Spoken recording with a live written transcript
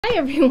Hi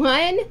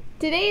everyone!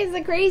 Today is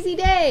a crazy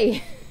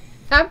day.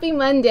 Happy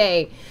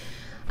Monday.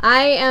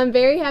 I am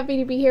very happy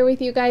to be here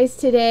with you guys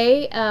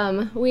today.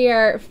 We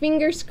are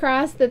fingers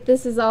crossed that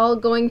this is all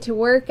going to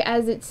work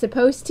as it's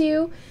supposed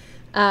to.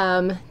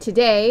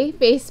 Today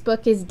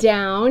Facebook is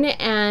down,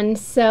 and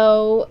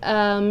so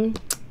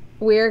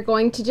we're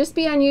going to just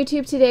be on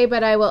YouTube today,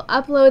 but I will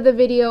upload the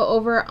video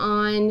over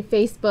on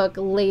Facebook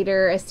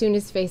later as soon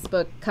as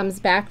Facebook comes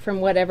back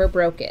from whatever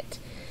broke it.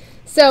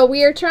 So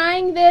we are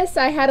trying this.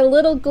 I had a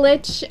little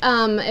glitch.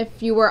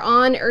 If you were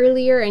on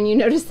earlier and you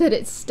noticed that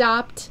it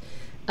stopped,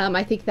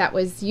 I think that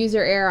was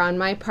user error on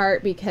my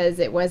part because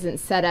it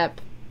wasn't set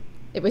up.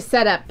 It was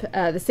set up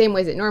the same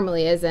way as it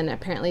normally is, and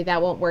apparently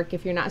that won't work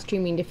if you're not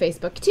streaming to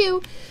Facebook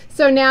too.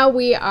 So now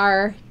we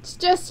are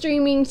just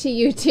streaming to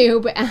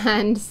YouTube,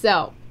 and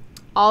so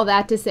all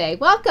that to say,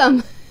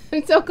 welcome.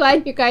 I'm so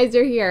glad you guys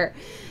are here.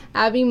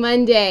 Happy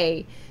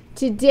Monday.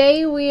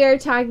 Today we are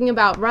talking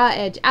about raw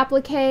edge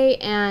applique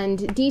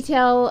and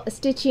detail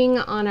stitching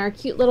on our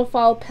cute little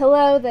fall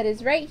pillow that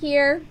is right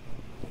here.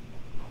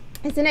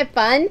 Isn't it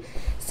fun?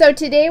 So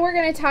today we're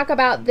going to talk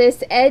about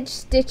this edge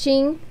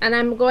stitching, and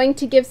I'm going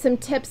to give some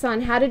tips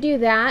on how to do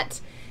that.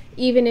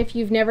 Even if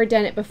you've never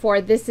done it before,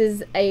 this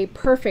is a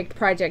perfect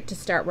project to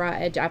start raw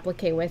edge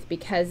applique with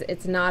because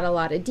it's not a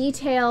lot of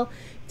detail.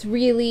 It's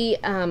really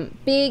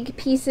big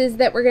pieces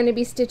that we're going to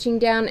be stitching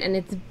down, and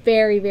it's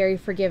very, very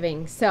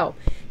forgiving. So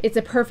it's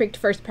a perfect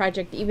first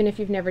project even if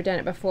you've never done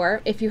it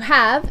before. If you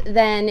have,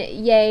 then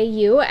yay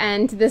you,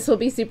 and this will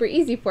be super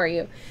easy for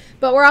you.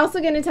 But we're also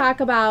going to talk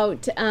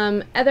about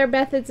other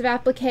methods of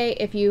applique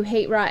if you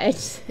hate raw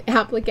edge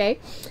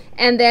applique.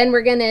 And then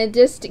we're going to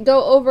just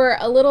go over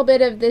a little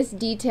bit of this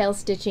detail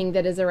stitching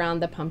that is around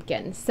the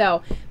pumpkin.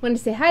 So I want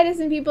to say hi to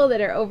some people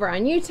that are over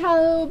on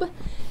YouTube.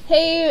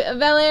 Hey,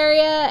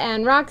 Valeria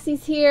and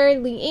Roxy's here.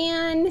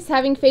 Leanne is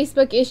having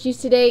Facebook issues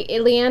today.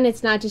 Leanne,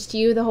 it's not just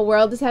you. The whole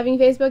world is having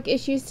Facebook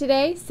issues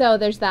today. So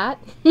there's that.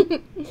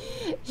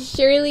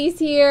 Shirley's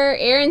here.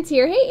 Erin's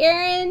here. Hey,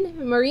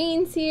 Erin.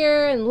 Maureen's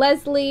here. And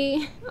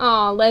Leslie.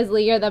 Oh,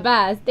 Leslie, you're the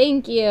best.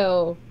 Thank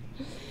you.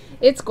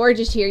 It's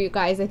gorgeous here, you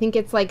guys. I think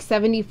it's like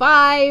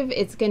 75.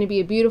 It's going to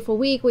be a beautiful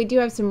week. We do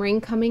have some rain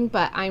coming,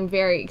 but I'm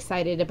very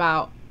excited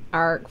about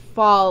our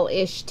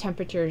fall-ish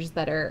temperatures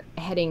that are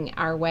heading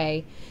our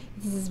way.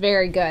 This is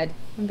very good.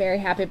 I'm very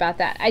happy about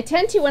that. I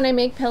tend to, when I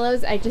make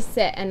pillows, I just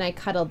sit and I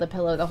cuddle the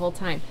pillow the whole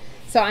time.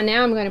 So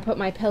now I'm going to put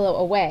my pillow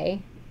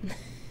away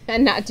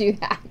and not do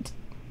that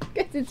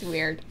because it's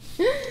weird.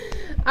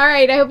 All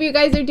right, I hope you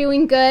guys are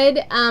doing good.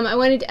 I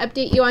wanted to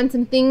update you on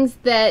some things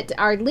that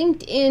are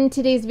linked in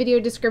today's video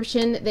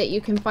description that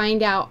you can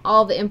find out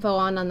all the info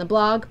on the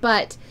blog,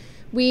 but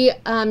we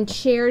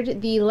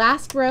shared the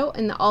last row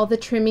and all the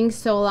trimming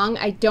sew along.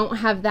 I don't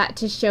have that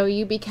to show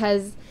you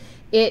because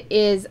it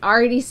is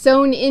already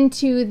sewn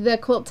into the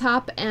quilt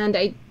top, and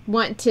I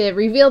want to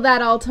reveal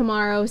that all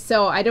tomorrow,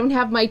 so I don't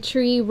have my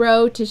tree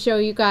row to show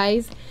you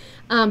guys.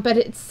 But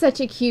it's such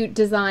a cute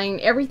design.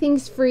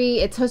 Everything's free.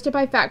 It's hosted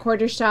by Fat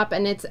Quarter Shop,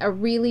 and it's a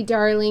really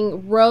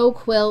darling row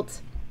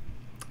quilt.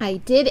 I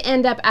did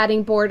end up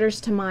adding borders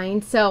to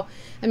mine, so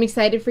I'm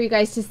excited for you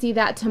guys to see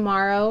that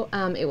tomorrow.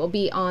 It will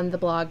be on the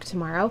blog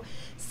tomorrow.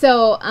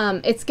 So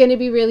it's going to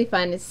be really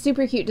fun. It's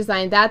super cute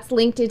design. That's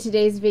linked in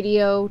today's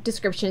video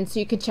description, so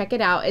you can check it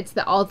out. It's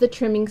the All the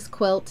Trimmings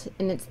quilt,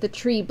 and it's the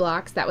tree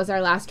blocks. That was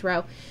our last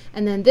row.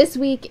 And then this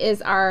week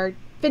is our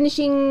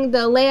finishing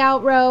the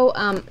layout row.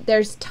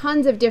 There's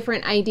tons of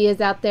different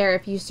ideas out there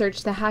if you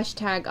search the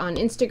hashtag on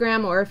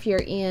Instagram, or if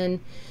you're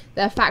in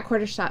the Fat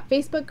Quarter Shop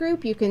Facebook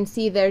group, you can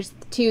see there's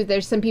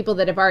some people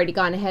that have already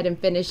gone ahead and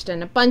finished,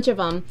 and a bunch of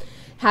them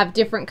have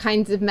different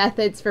kinds of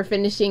methods for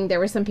finishing. There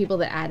were some people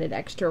that added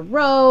extra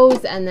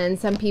rows, and then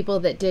some people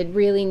that did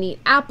really neat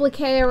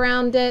applique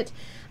around it.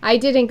 I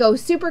didn't go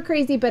super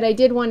crazy, but I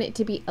did want it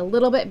to be a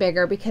little bit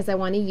bigger because I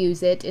want to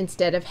use it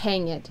instead of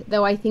hang it,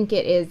 though I think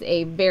it is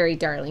a very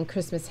darling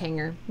Christmas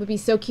hanger. It would be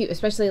so cute,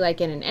 especially like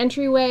in an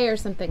entryway or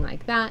something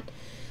like that.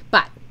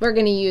 But we're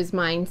going to use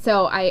mine.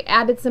 So I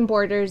added some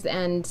borders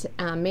and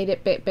made it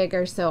a bit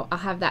bigger, so I'll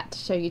have that to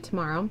show you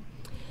tomorrow.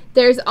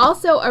 There's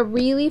also a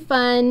really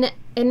fun,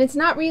 and it's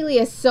not really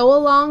a sew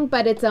along,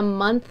 but it's a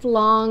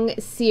month-long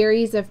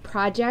series of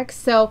projects.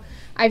 So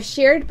I've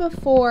shared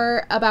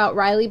before about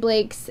Riley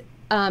Blake's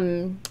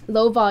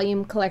low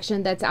volume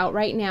collection that's out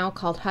right now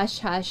called Hush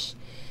Hush,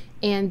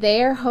 and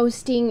they're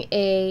hosting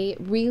a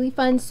really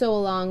fun sew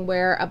along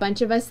where a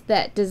bunch of us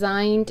that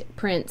designed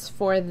prints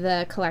for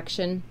the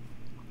collection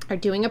are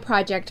doing a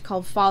project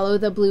called Follow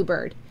the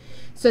Bluebird.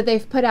 So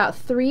they've put out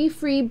 3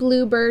 free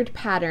bluebird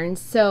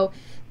patterns. So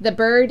the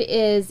bird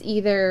is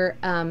either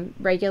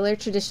regular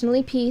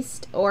traditionally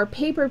pieced or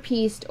paper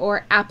pieced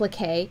or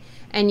applique,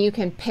 and you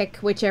can pick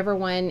whichever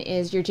one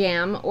is your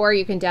jam, or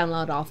you can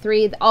download all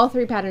 3. All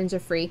 3 patterns are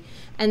free.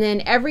 And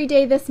then every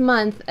day this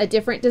month, a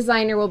different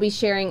designer will be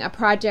sharing a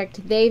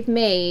project they've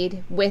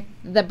made with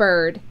the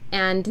bird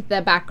and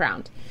the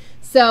background.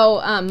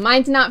 So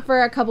mine's not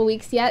for a couple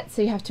weeks yet,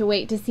 so you have to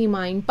wait to see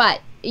mine,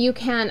 but you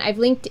can, I've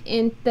linked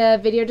in the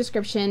video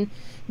description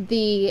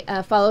the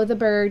follow the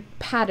bird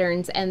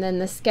patterns and then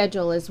the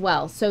schedule as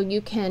well. So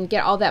you can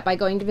get all that by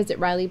going to visit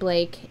Riley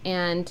Blake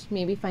and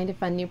maybe find a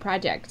fun new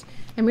project.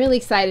 I'm really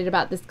excited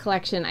about this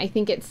collection. I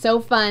think it's so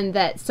fun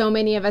that so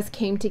many of us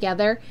came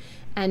together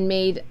and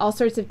made all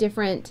sorts of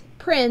different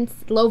prints,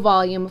 low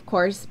volume of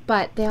course,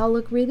 but they all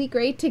look really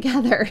great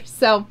together.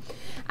 So,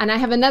 and I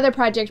have another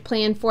project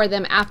planned for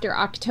them after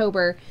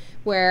October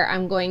where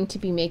I'm going to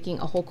be making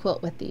a whole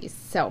quilt with these.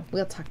 So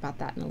we'll talk about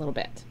that in a little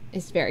bit.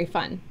 It's very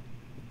fun.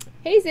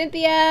 Hey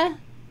Cynthia.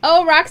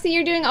 Oh, Roxy,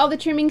 you're doing all the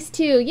trimmings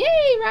too.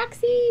 Yay,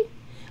 Roxy.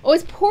 Oh,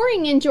 it's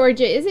pouring in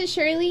Georgia. Is it,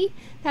 Shirley?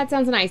 That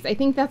sounds nice. I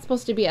think that's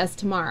supposed to be us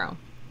tomorrow.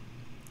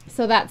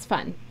 So that's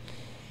fun.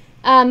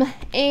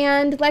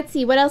 And let's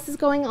see, what else is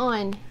going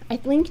on? I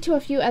linked to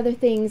a few other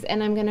things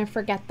and I'm gonna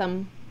forget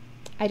them.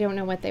 I don't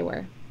know what they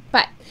were.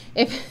 But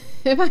if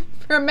I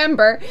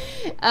remember,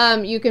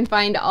 you can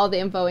find all the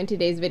info in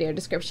today's video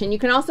description. You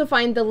can also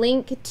find the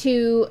link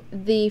to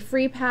the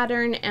free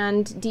pattern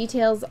and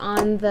details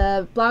on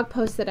the blog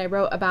post that I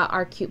wrote about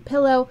our cute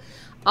pillow.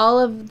 All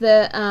of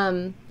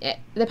the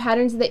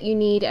patterns that you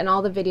need and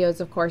all the videos,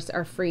 of course,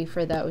 are free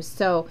for those.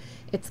 So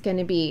it's going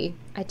to be,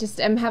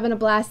 I'm having a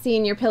blast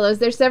seeing your pillows.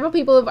 There's several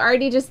people who've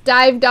already just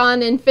dived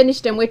on and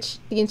finished them, which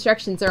the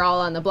instructions are all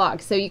on the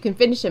blog. So you can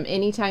finish them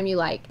anytime you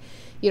like.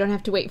 You don't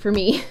have to wait for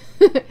me.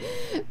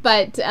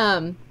 But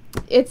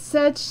it's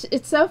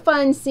so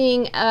fun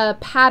seeing a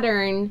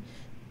pattern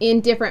in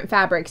different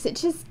fabrics. It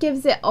just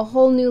gives it a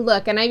whole new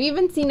look. And I've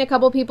even seen a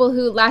couple people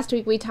who last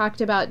week we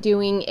talked about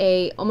doing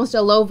almost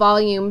a low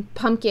volume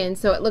pumpkin,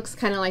 so it looks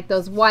kind of like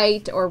those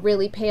white or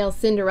really pale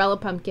Cinderella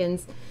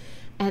pumpkins.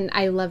 And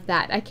I love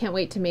that. I can't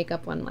wait to make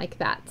up one like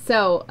that.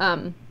 So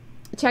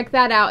check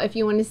that out if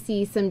you want to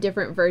see some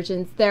different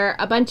versions. There are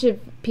a bunch of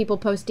people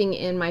posting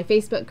in my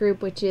Facebook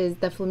group, which is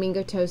the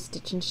Flamingo Toe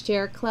Stitch and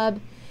Share Club.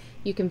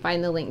 You can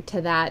find the link to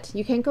that.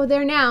 You can't go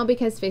there now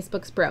because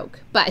Facebook's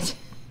broke, but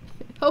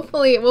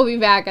hopefully it will be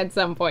back at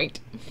some point.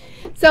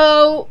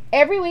 So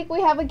every week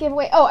we have a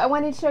giveaway. Oh, I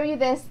wanted to show you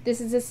this. This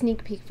is a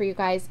sneak peek for you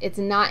guys. It's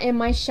not in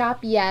my shop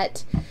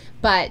yet,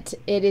 but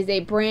it is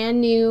a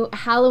brand new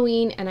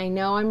Halloween, and I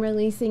know I'm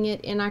releasing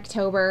it in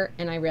October,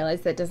 and I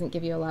realize that doesn't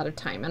give you a lot of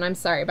time, and I'm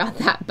sorry about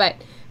that, but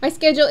my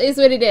schedule is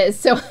what it is,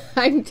 so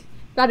I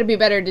thought it'd be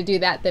better to do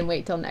that than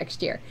wait till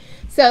next year.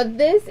 So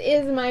this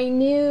is my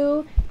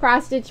new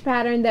cross stitch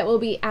pattern that will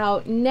be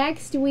out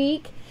next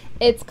week.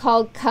 It's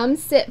called Come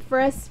Sit for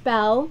a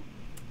Spell.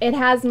 It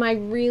has my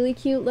really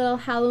cute little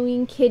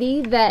Halloween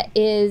kitty that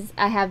is,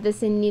 I have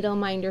this in needle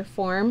minder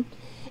form.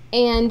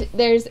 And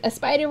there's a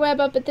spider web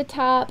up at the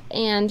top,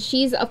 and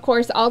she's of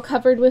course all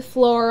covered with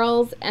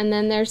florals, and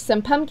then there's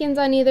some pumpkins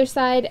on either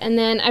side, and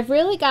then I've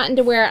really gotten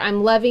to where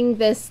I'm loving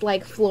this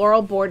like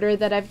floral border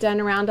that I've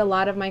done around a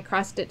lot of my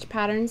cross stitch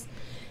patterns.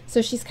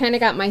 So she's kind of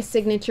got my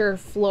signature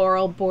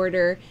floral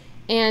border,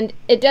 and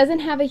it doesn't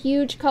have a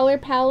huge color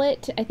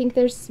palette. I think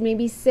there's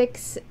maybe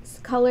 6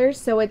 colors,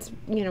 so it's,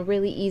 you know,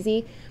 really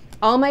easy.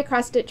 All my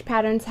cross stitch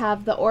patterns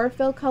have the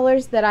Aurifil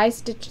colors that I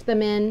stitched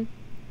them in,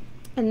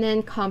 and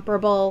then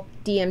comparable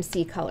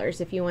DMC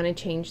colors if you want to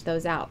change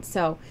those out.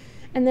 So,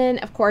 and then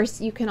of course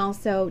you can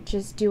also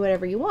just do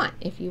whatever you want.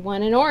 If you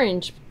want an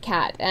orange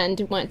cat and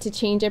want to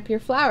change up your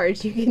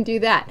flowers, you can do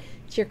that.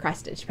 It's your cross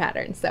stitch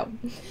pattern. So,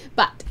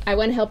 but I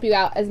want to help you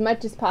out as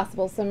much as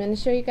possible, so I'm going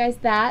to show you guys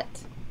that.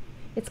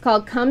 It's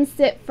called Come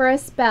Sit for a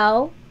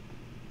Spell,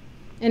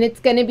 and it's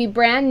going to be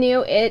brand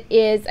new. It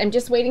is, I'm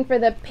just waiting for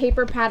the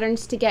paper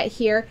patterns to get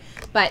here,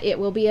 but it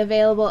will be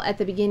available at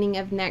the beginning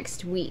of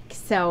next week.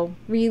 So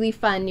really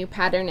fun new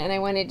pattern, and I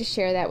wanted to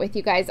share that with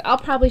you guys. I'll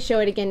probably show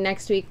it again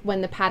next week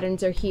when the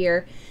patterns are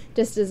here,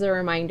 just as a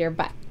reminder,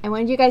 but I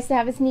wanted you guys to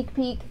have a sneak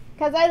peek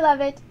because I love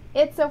it.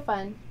 It's so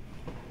fun.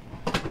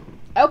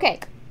 Okay,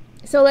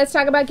 so let's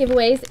talk about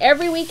giveaways.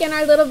 Every week in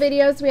our little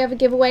videos we have a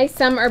giveaway.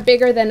 Some are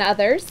bigger than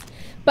others.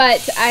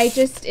 But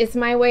it's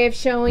my way of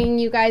showing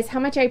you guys how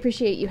much I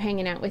appreciate you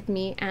hanging out with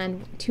me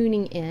and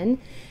tuning in.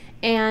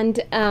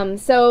 And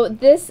so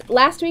this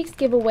last week's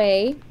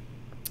giveaway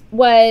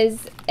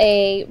was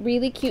a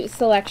really cute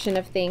selection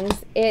of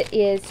things. It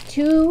is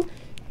 2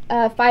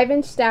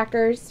 5-inch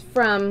stackers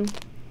from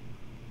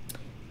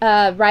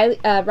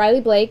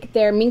Riley Blake.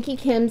 They're Minky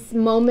Kim's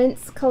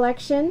Moments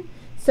collection.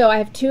 So I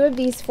have 2 of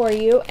these for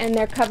you, and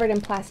they're covered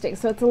in plastic,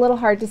 so it's a little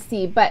hard to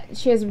see, but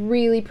she has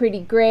really pretty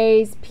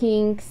grays,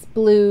 pinks,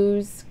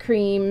 blues,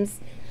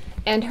 creams,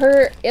 and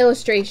her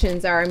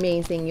illustrations are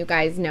amazing. You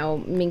guys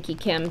know Minky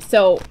Kim,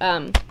 so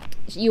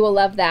you will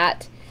love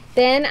that.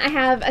 Then I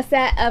have a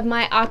set of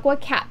my Aqua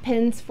cat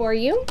pins for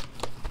you,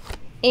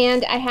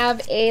 and I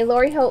have a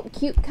Lori Hope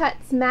Cute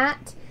Cuts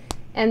mat,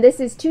 and this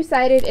is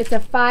 2-sided. It's a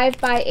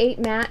 5x8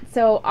 mat,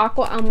 so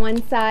aqua on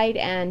one side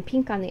and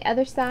pink on the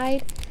other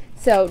side.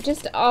 So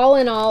just all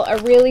in all,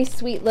 a really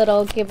sweet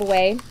little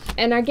giveaway.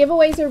 And our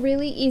giveaways are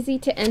really easy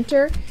to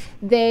enter.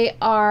 They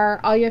are,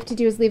 all you have to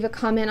do is leave a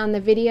comment on the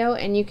video,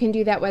 and you can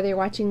do that whether you're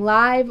watching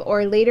live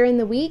or later in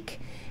the week.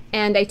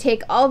 And I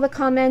take all the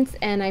comments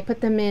and I put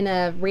them in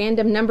a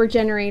random number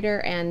generator,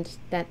 and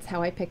that's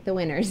how I pick the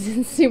winners.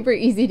 It's super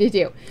easy to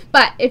do.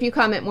 But if you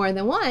comment more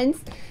than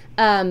once,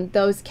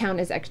 those count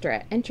as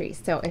extra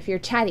entries. So if you're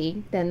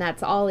chatty, then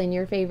that's all in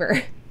your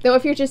favor. Though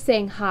if you're just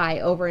saying hi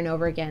over and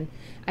over again,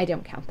 I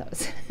don't count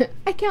those.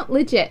 I count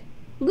legit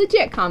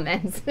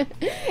comments.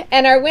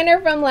 And our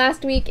winner from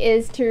last week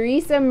is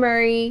Teresa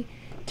Murray.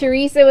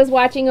 Teresa was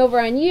watching over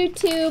on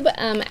YouTube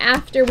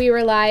after we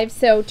were live.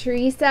 So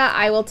Teresa,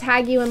 I will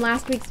tag you in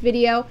last week's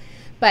video,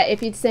 but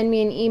if you'd send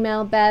me an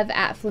email,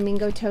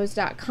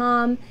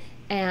 bev@flamingotoes.com,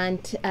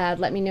 and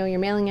let me know your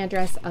mailing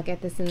address, I'll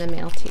get this in the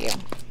mail to you.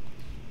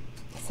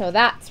 So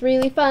that's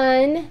really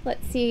fun.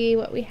 Let's see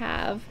what we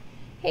have.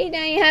 Hey,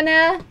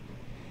 Diana.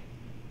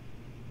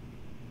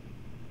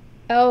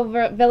 Oh,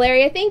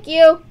 Valeria, thank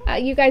you.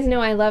 You guys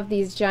know I love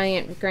these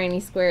giant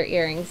granny square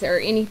earrings, or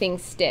anything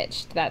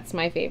stitched. That's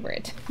my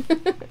favorite.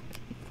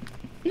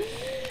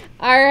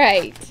 All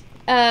right.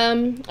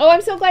 Oh,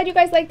 I'm so glad you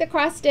guys like the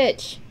cross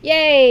stitch.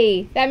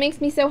 Yay. That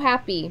makes me so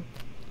happy.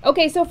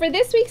 Okay, so for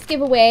this week's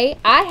giveaway,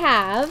 I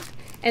have,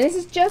 and this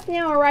is just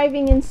now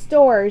arriving in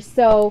stores,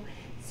 so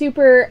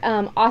super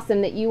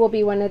awesome that you will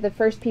be one of the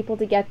first people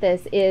to get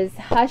this, is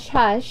Hush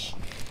Hush.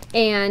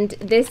 And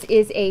this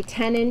is a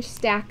 10-inch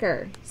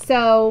stacker.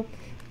 So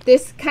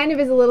this kind of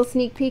is a little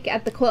sneak peek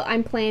at the quilt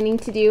I'm planning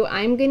to do.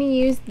 I'm going to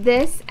use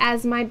this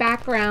as my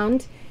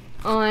background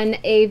on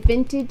a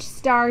vintage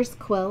stars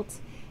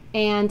quilt,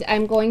 and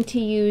I'm going to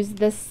use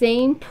the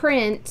same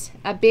print,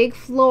 a big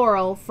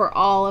floral, for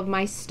all of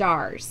my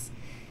stars.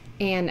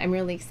 And I'm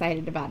really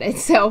excited about it.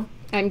 So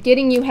I'm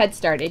getting you head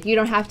started. You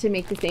don't have to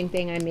make the same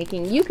thing I'm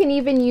making. You can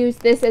even use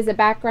this as a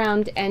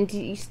background and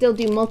you still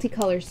do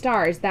multicolor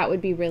stars. That would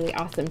be really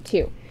awesome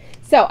too.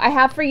 So I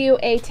have for you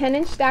a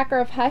 10-inch stacker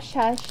of Hush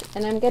Hush,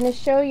 and I'm going to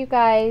show you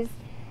guys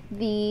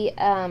the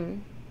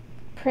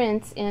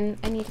prints in,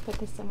 I need to put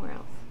this somewhere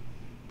else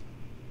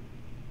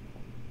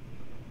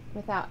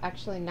without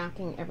actually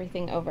knocking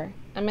everything over.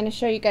 I'm going to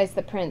show you guys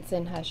the prints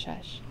in Hush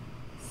Hush.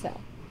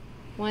 So,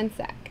 one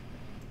sec.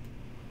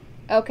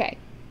 Okay.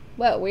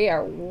 Well, we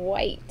are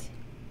white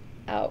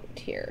out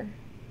here.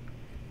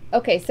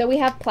 Okay, so we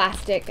have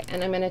plastic,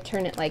 and I'm going to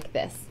turn it like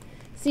this.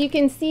 So you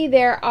can see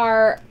there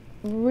are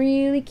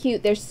really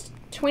cute, there's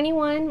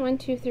 21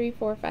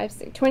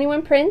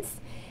 prints.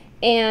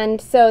 And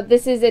so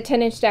this is a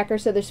 10-inch stacker,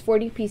 so there's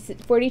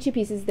 42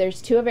 pieces,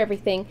 there's 2 of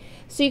everything.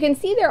 So you can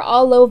see they're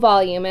all low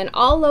volume, and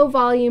all low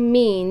volume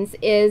means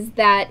is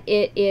that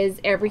it is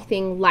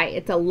everything light.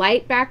 It's a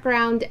light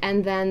background,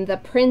 and then the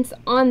prints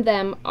on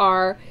them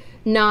are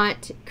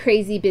not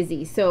crazy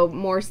busy, so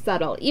more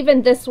subtle.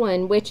 Even this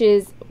one, which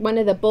is one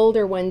of the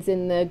bolder ones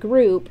in the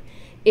group,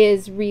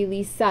 is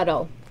really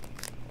subtle.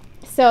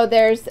 So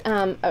there's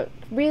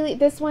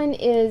this one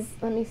is,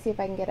 let me see if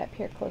I can get up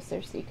here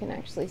closer so you can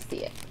actually see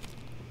it.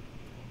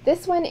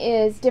 This one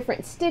is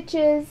different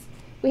stitches.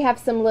 We have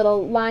some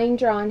little line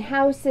drawn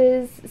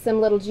houses, some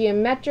little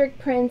geometric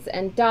prints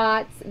and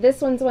dots.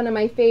 This one's one of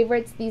my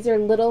favorites. These are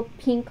little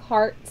pink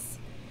hearts.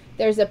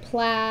 There's a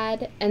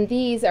plaid, and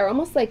these are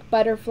almost like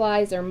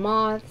butterflies or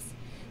moths.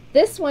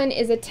 This one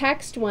is a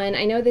text one.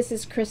 I know this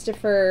is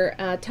Christopher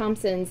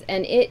Thompson's,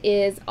 and it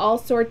is all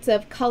sorts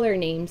of color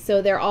names.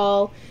 So they're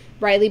all,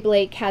 Riley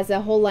Blake has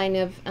a whole line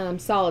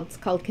of solids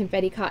called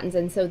confetti cottons,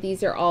 and so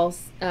these are all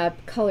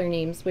color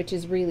names, which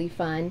is really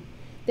fun.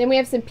 Then we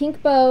have some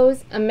pink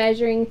bows, a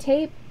measuring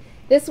tape.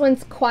 This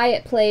one's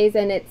Quiet Plays,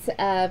 and it's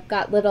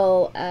got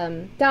little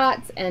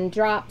dots and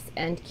drops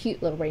and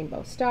cute little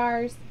rainbow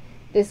stars.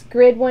 This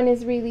grid one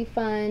is really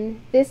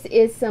fun. This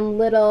is some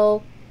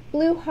little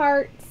blue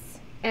hearts,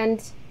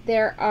 and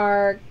there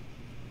are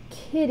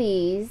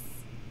kitties.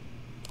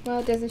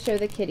 Well, it doesn't show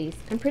the kitties.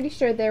 I'm pretty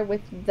sure they're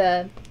with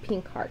the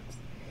pink hearts.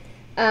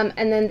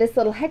 And then this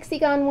little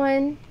hexagon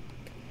one,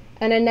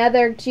 and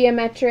another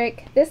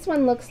geometric. This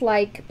one looks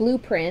like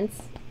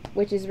blueprints,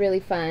 which is really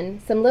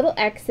fun. Some little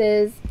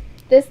X's,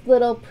 this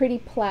little pretty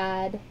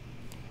plaid,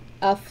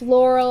 a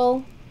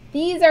floral.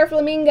 These are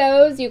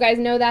flamingos. You guys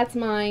know that's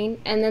mine.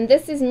 And then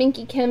this is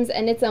Minky Kim's,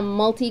 and it's a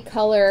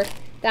multicolor.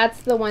 That's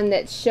the one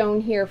that's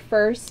shown here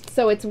first.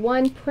 So it's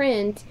one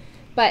print,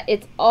 but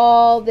it's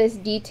all this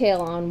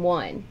detail on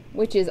one,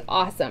 which is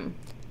awesome.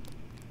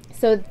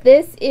 So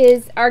this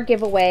is our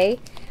giveaway,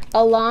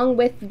 along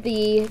with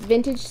the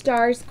Vintage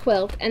Stars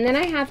quilt. And then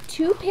I have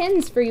 2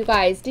 pins for you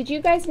guys. Did you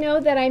guys know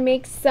that I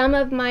make some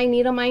of my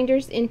needle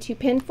minders into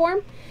pin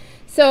form?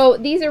 So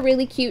these are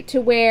really cute to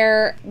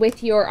wear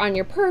with on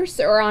your purse,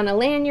 or on a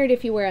lanyard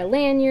if you wear a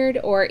lanyard,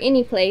 or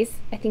any place.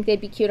 I think they'd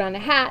be cute on a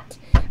hat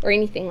or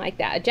anything like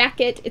that. A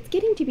jacket. It's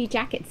getting to be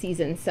jacket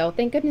season, so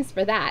thank goodness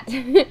for that.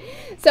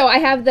 So I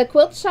have the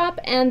quilt shop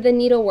and the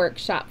needlework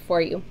shop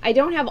for you. I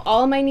don't have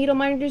all my needle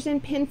minders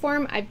in pin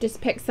form. I've just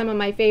picked some of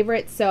my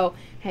favorites. So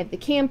I have the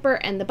camper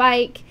and the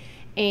bike,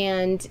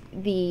 and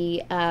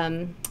the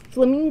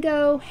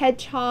flamingo,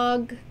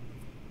 hedgehog.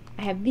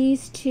 I have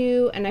these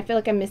 2, and I feel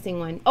like I'm missing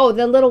one. Oh,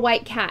 the little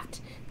white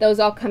cat. Those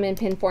all come in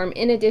pin form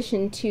in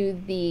addition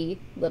to the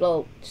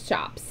little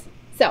shops.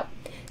 So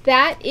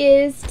that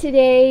is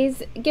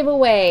today's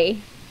giveaway.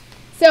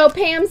 So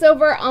Pam's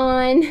over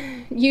on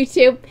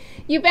YouTube.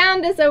 You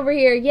found us over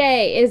here.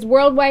 Yay. Is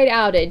worldwide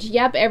outage.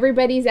 Yep,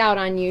 everybody's out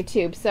on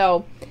YouTube.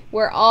 So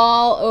we're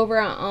all over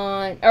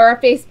on, or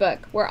Facebook.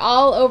 We're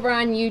all over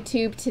on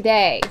YouTube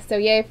today. So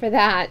yay for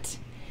that.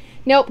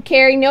 Nope,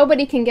 Carrie,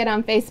 nobody can get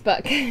on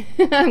Facebook.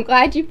 I'm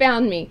glad you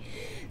found me.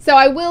 So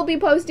I will be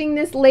posting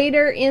this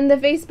later in the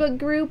Facebook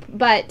group,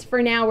 but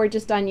for now we're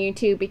just on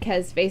YouTube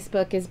because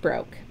Facebook is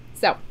broke.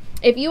 So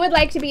if you would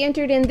like to be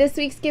entered in this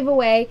week's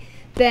giveaway,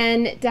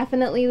 then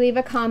definitely leave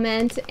a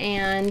comment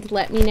and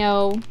let me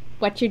know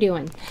what you're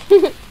doing.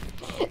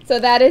 So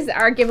that is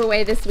our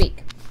giveaway this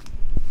week.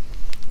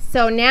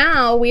 So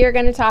now we are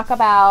going to talk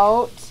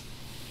about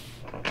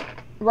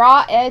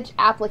raw edge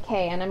applique,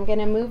 and I'm going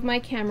to move my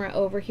camera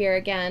over here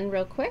again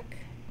real quick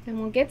and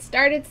we'll get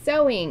started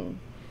sewing.